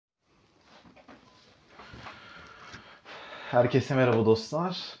Herkese merhaba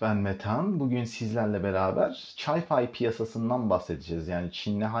dostlar. Ben Metehan. Bugün sizlerle beraber Hi-Fi piyasasından bahsedeceğiz. Yani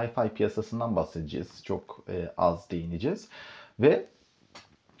Çinli Hi-Fi piyasasından bahsedeceğiz. Çok az değineceğiz. Ve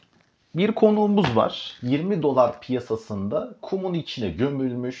bir konuğumuz var. 20 dolar piyasasında kumun içine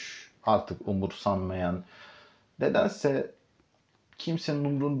gömülmüş, artık umursanmayan, nedense kimsenin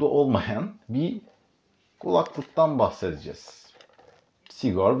umurunda olmayan bir kulaklıktan bahsedeceğiz.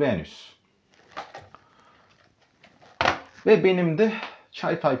 sgor Venus. Ve benim de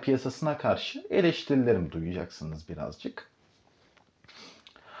Hi-Fi piyasasına karşı eleştirilerimi duyacaksınız birazcık.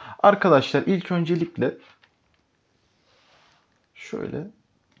 Arkadaşlar ilk öncelikle şöyle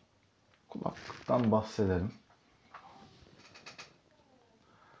kulaklıktan bahsedelim.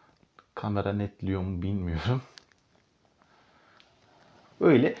 Kamera netliyor mu bilmiyorum.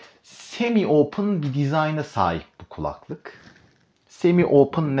 Böyle semi-open bir dizayna sahip bu kulaklık.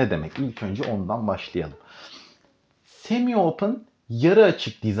 Semi-open ne demek? İlk önce ondan başlayalım. Semi-open yarı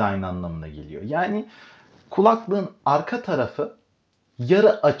açık dizayn anlamına geliyor. Yani kulaklığın arka tarafı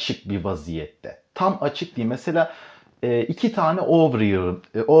yarı açık bir vaziyette. Tam açık değil. Mesela iki tane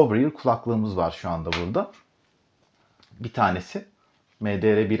over-ear kulaklığımız var şu anda burada. Bir tanesi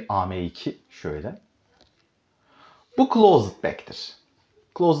MDR1 AM2 şöyle. Bu closed back'tir.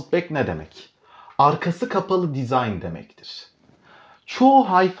 Closed back ne demek? Arkası kapalı dizayn demektir. Çoğu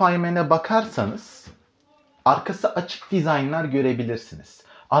hi-fi man'e bakarsanız arkası açık dizaynlar görebilirsiniz.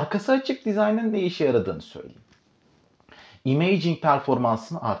 Arkası açık dizaynın ne işe yaradığını söyleyeyim. Imaging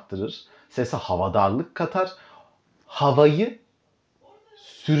performansını arttırır, sese havadarlık katar, havayı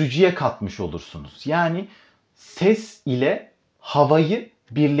sürücüye katmış olursunuz. Yani ses ile havayı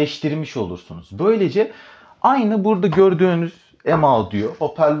birleştirmiş olursunuz. Böylece aynı burada gördüğünüz M-Audio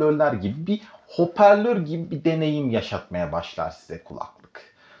hoparlörler gibi bir deneyim yaşatmaya başlar size kulaklık.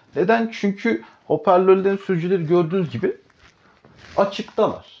 Neden? Çünkü hoparlörlerin sürücüleri gördüğünüz gibi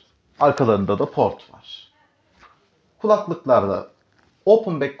açıktalar. Arkalarında da port var. Kulaklıklarda,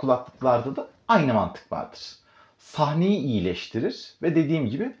 open back kulaklıklarda da aynı mantık vardır. Sahneyi iyileştirir ve dediğim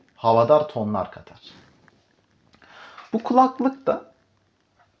gibi havadar tonlar katar. Bu kulaklıkta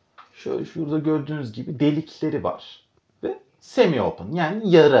şöyle şurada gördüğünüz gibi delikleri var ve semi open yani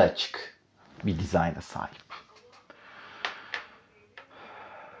yarı açık bir dizayna sahip.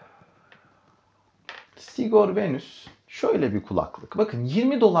 sgor Venus şöyle bir kulaklık. Bakın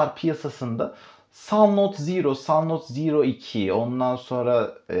 20 dolar piyasasında Soundnote Zero, Soundnote Zero 2, ondan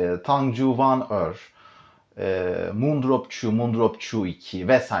sonra Tangju One Moondrop 2, Moondrop 2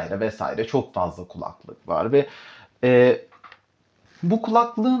 vesaire vesaire çok fazla kulaklık var ve bu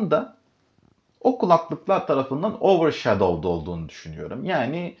kulaklığın da o kulaklıklar tarafından overshadowed olduğunu düşünüyorum.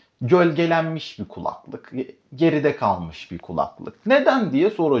 Yani gölgelenmiş bir kulaklık, geride kalmış bir kulaklık. Neden diye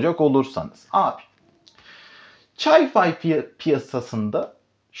soracak olursanız, abi Hi-Fi piyasasında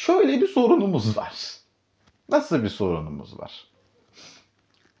şöyle bir sorunumuz var. Nasıl bir sorunumuz var?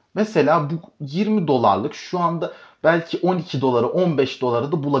 Mesela bu 20 dolarlık şu anda belki 12 dolara 15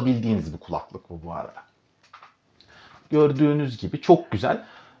 dolara da bulabildiğiniz bir kulaklık bu arada. Gördüğünüz gibi çok güzel.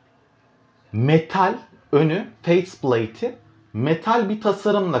 Metal önü, faceplate'i metal bir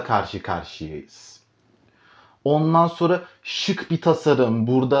tasarımla karşı karşıyayız. Ondan sonra şık bir tasarım.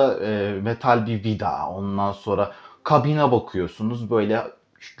 Burada metal bir vida. Ondan sonra kabine bakıyorsunuz. Böyle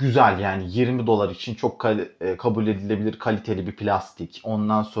güzel yani 20 dolar için çok kabul edilebilir kaliteli bir plastik.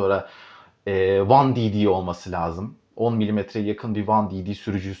 Ondan sonra 1DD olması lazım. 10 mm'ye yakın bir 1DD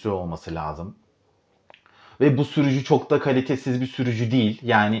sürücüsü olması lazım. Ve bu sürücü çok da kalitesiz bir sürücü değil.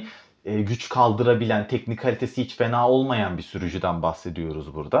 Yani güç kaldırabilen, teknik kalitesi hiç fena olmayan bir sürücüden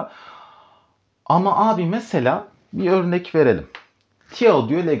bahsediyoruz burada. Ama abi mesela bir örnek verelim.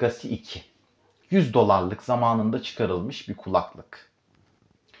 T-Audio Legacy 2. 100 dolarlık zamanında çıkarılmış bir kulaklık.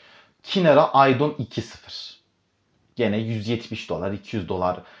 Kinera Aidon 2.0. Gene 170 dolar, 200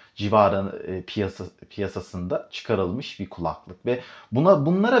 dolar civarı piyasasında çıkarılmış bir kulaklık. Ve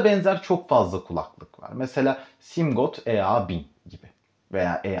bunlara benzer çok fazla kulaklık var. Mesela Simgot EA1000 gibi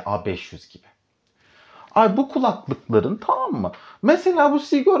veya EA500 gibi. Ay bu kulaklıkların tamam mı? Mesela bu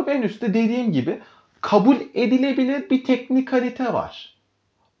sgor Venus'te dediğim gibi kabul edilebilir bir teknik kalite var.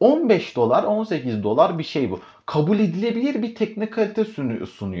 15 dolar, 18 dolar bir şey bu. Kabul edilebilir bir teknik kalite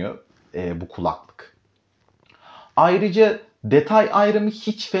sunuyor bu kulaklık. Ayrıca detay ayrımı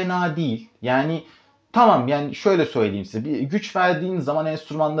hiç fena değil. Yani tamam yani şöyle söyleyeyim size. Bir güç verdiğiniz zaman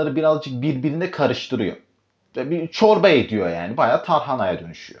enstrümanları birazcık birbirine karıştırıyor. Bir çorba ediyor yani. Bayağı tarhanaya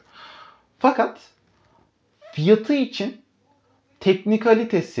dönüşüyor. Fakat fiyatı için teknik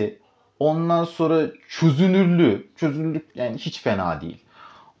kalitesi, ondan sonra çözünürlük yani hiç fena değil.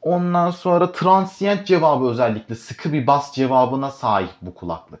 Ondan sonra transient cevabı, özellikle sıkı bir bas cevabına sahip bu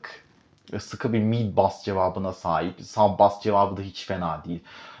kulaklık. Ve sıkı bir mid bas cevabına sahip. Sub bas cevabı da hiç fena değil.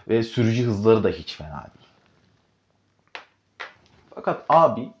 Ve sürücü hızları da hiç fena değil. Fakat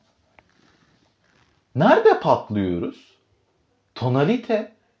abi nerede patlıyoruz?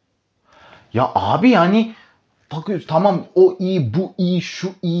 Tonalite. Ya abi yani bakıyoruz, tamam o iyi, bu iyi,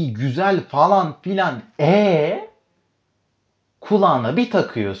 şu iyi, güzel falan filan. Kulağına bir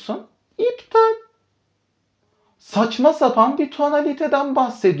takıyorsun, iptal. Saçma sapan bir tonaliteden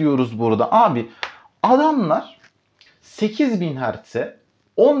bahsediyoruz burada. Abi adamlar 8000 Hz'e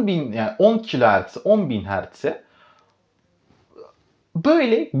 10.000, yani 10 kHz'e 10.000 Hz'e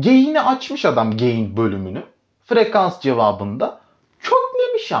böyle gain'i açmış adam, gain bölümünü. Frekans cevabında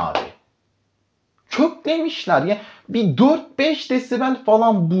köklemiş abi. Köklemişler ya. Bir 4-5 desibel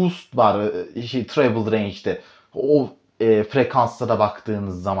falan boost var travel range'de. O frekanslara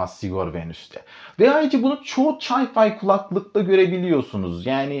baktığınız zaman sgor Venüs'te. Ve ayrıca bunu çoğu hi-fi kulaklıkta görebiliyorsunuz.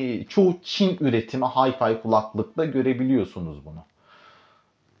 Yani çoğu Çin üretimi hi-fi kulaklıkta görebiliyorsunuz bunu.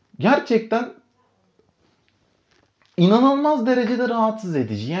 Gerçekten inanılmaz derecede rahatsız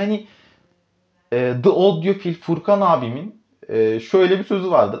edici. Yani The Audiophile Furkan abimin şöyle bir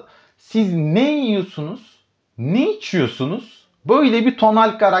sözü vardı. Siz ne yiyorsunuz, ne içiyorsunuz, böyle bir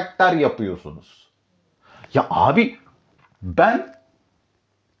tonal karakter yapıyorsunuz. Ya abi ben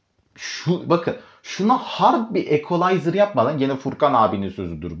bakın şuna hard bir equalizer yapmadan, gene Furkan abinin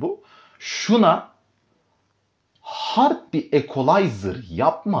sözüdür bu. Şuna hard bir equalizer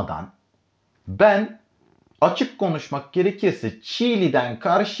yapmadan ben, açık konuşmak gerekirse, Çiğli'den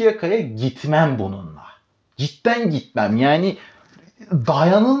Karşıyaka'ya gitmem bununla. Cidden gitmem. Yani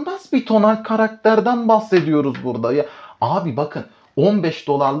dayanılmaz bir tonal karakterden bahsediyoruz burada. Ya abi bakın,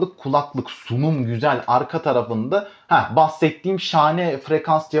 $15 kulaklık, sunum güzel, arka tarafında bahsettiğim şahane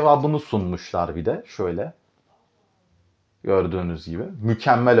frekans cevabını sunmuşlar bir de şöyle. Gördüğünüz gibi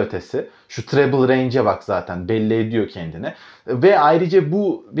mükemmel ötesi. Şu treble range'e bak, zaten belli ediyor kendini. Ve ayrıca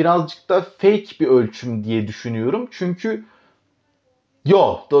bu birazcık da fake bir ölçüm diye düşünüyorum. Çünkü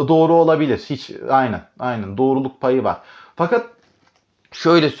doğru olabilir. Hiç aynen doğruluk payı var. Fakat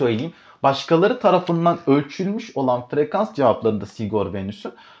şöyle söyleyeyim. Başkaları tarafından ölçülmüş olan frekans cevaplarında sgor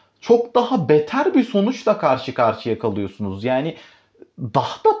Venüs'ün çok daha beter bir sonuçla karşı karşıya kalıyorsunuz. Yani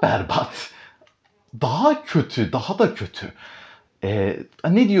daha da berbat. Daha kötü, daha da kötü.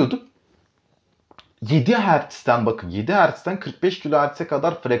 Ne diyorduk? 7 Hz'den, bakın 7 Hz'den 45 kHz'e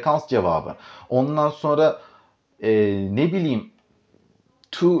kadar frekans cevabı. Ondan sonra ne bileyim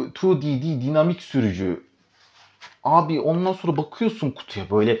 2DD dinamik sürücü. Abi ondan sonra bakıyorsun kutuya,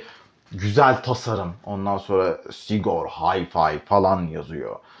 böyle güzel tasarım. Ondan sonra sgor, hi-fi falan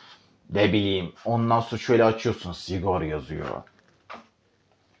yazıyor. Ne bileyim, ondan sonra şöyle açıyorsun, sgor yazıyor.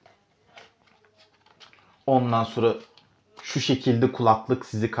 Ondan sonra şu şekilde kulaklık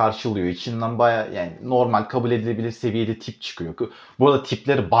sizi karşılıyor. İçinden baya, yani normal kabul edilebilir seviyede tip çıkıyor. Bu arada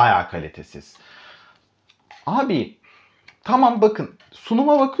tipleri baya kalitesiz. Abi tamam, bakın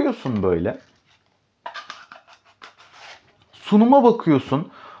sunuma bakıyorsun böyle. Sunuma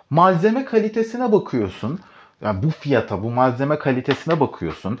bakıyorsun. Malzeme kalitesine bakıyorsun. Yani bu fiyata, bu malzeme kalitesine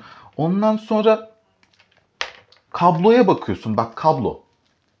bakıyorsun. Ondan sonra kabloya bakıyorsun. Bak kablo.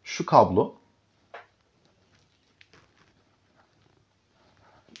 Şu kablo.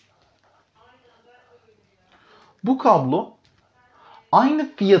 Bu kablo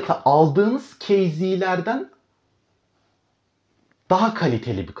aynı fiyata aldığınız case'lerden daha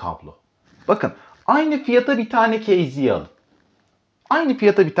kaliteli bir kablo. Bakın aynı fiyata bir tane case'i alın. Aynı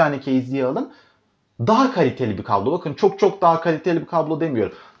fiyata bir tane case'i alın. Daha kaliteli bir kablo. Bakın çok daha kaliteli bir kablo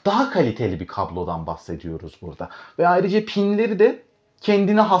demiyorum. Daha kaliteli bir kablodan bahsediyoruz burada. Ve ayrıca pinleri de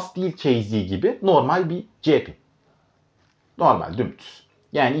kendine has değil casey gibi. Normal bir C pin. Normal dümdüz.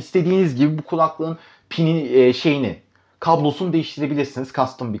 Yani istediğiniz gibi bu kulaklığın pini kablosunu değiştirebilirsiniz.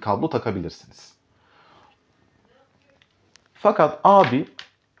 Custom bir kablo takabilirsiniz. Fakat abi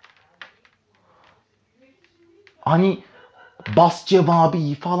hani bas cevabı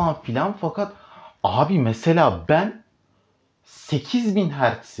iyi falan filan, fakat abi mesela ben 8000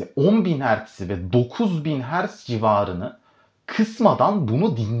 Hz'i, 10.000 Hz'i ve 9000 Hz civarını kısmadan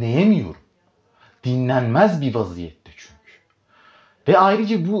bunu dinleyemiyorum. Dinlenmez bir vaziyette çünkü. Ve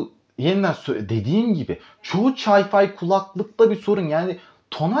ayrıca bu, yeniden dediğim gibi, çoğu hi-fi kulaklıkta bir sorun. Yani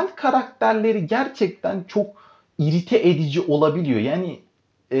tonal karakterleri gerçekten çok irite edici olabiliyor. Yani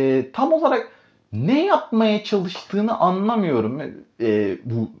tam olarak ne yapmaya çalıştığını anlamıyorum.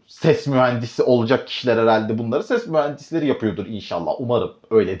 Bu ses mühendisi olacak kişiler herhalde bunları ses mühendisleri yapıyordur inşallah. Umarım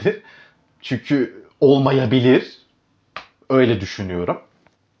öyledir. Çünkü olmayabilir. Öyle düşünüyorum.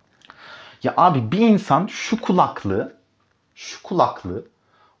 Ya abi bir insan şu kulaklığı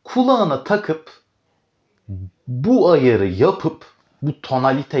kulağına takıp bu ayarı yapıp bu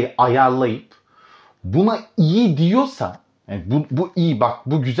tonaliteyi ayarlayıp buna iyi diyorsa, yani bu iyi bak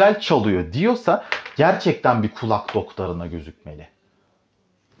bu güzel çalıyor diyorsa gerçekten bir kulak doktoruna gözükmeli.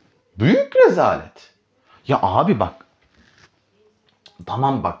 Büyük rezalet. Ya abi bak.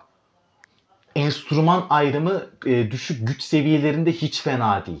 Tamam bak. Enstrüman ayrımı düşük güç seviyelerinde hiç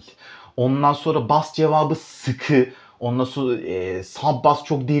fena değil. Ondan sonra bas cevabı sıkı. Ondan sonra sub bas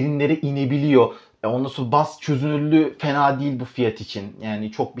çok derinlere inebiliyor. Ondan sonra bas çözünürlüğü fena değil bu fiyat için.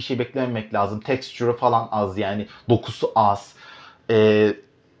 Yani çok bir şey beklememek lazım. Texture'ı falan az yani. Dokusu az.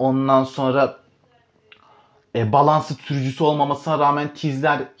 Ondan sonra balansı sürücüsü olmamasına rağmen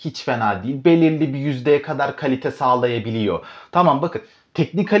tizler hiç fena değil. Belirli bir yüzdeye kadar kalite sağlayabiliyor. Tamam bakın.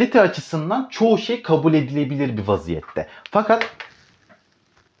 Teknik kalite açısından çoğu şey kabul edilebilir bir vaziyette. Fakat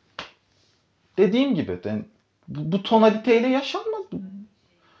dediğim gibi yani bu tonaliteyle yaşanmaz.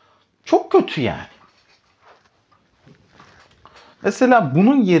 Çok kötü yani. Mesela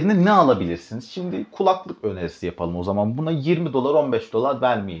bunun yerine ne alabilirsiniz? Şimdi kulaklık önerisi yapalım o zaman. Buna 20 dolar 15 dolar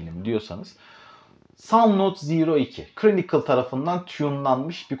vermeyelim diyorsanız. SoundNote 02. Clinical tarafından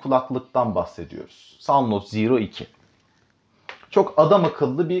tunelanmış bir kulaklıktan bahsediyoruz. SoundNote 02. Çok adam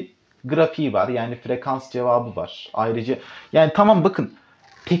akıllı bir grafiği var. Yani frekans cevabı var. Ayrıca yani tamam bakın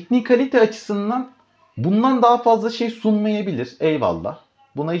teknik kalite açısından bundan daha fazla şey sunmayabilir. Eyvallah.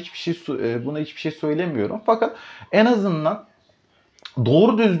 Buna hiçbir şey söylemiyorum. Fakat en azından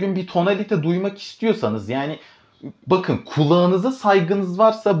doğru düzgün bir tonalite duymak istiyorsanız yani bakın kulağınıza saygınız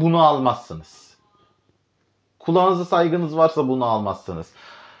varsa bunu almazsınız. Kulağınıza saygınız varsa bunu almazsınız.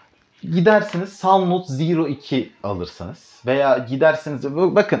 Gidersiniz SoundNote 02 alırsınız. Veya gidersiniz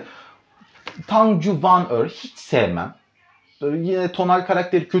bakın Tangju One hiç sevmem. Yine tonal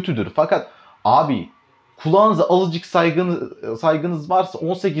karakteri kötüdür. Fakat abi kulağınıza azıcık saygınız varsa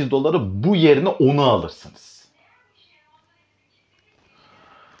 18 doları bu yerine onu alırsınız.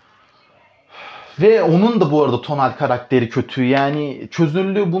 Ve onun da bu arada tonal karakteri kötü. Yani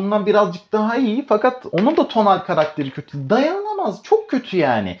çözünürlüğü bundan birazcık daha iyi. Fakat onun da tonal karakteri kötü. Dayanamaz. Çok kötü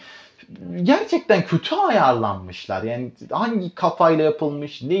yani. Gerçekten kötü ayarlanmışlar. Yani hangi kafayla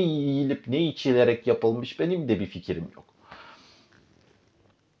yapılmış, ne yiyilip ne içilerek yapılmış benim de bir fikrim yok.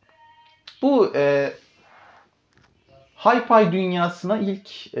 Bu Hi-Fi dünyasına ilk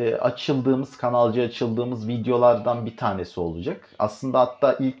kanalcı açıldığımız videolardan bir tanesi olacak. Aslında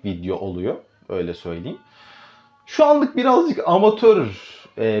hatta ilk video oluyor. Öyle söyleyeyim. Şu anlık birazcık amatör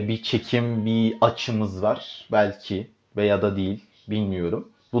bir çekim, bir açımız var. Belki veya da değil.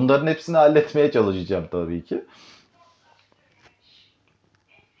 Bilmiyorum. Bunların hepsini halletmeye çalışacağım tabii ki.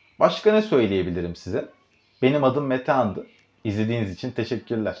 Başka ne söyleyebilirim size? Benim adım Metehan'dı. İzlediğiniz için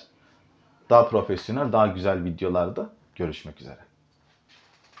teşekkürler. Daha profesyonel, daha güzel videolarda görüşmek üzere.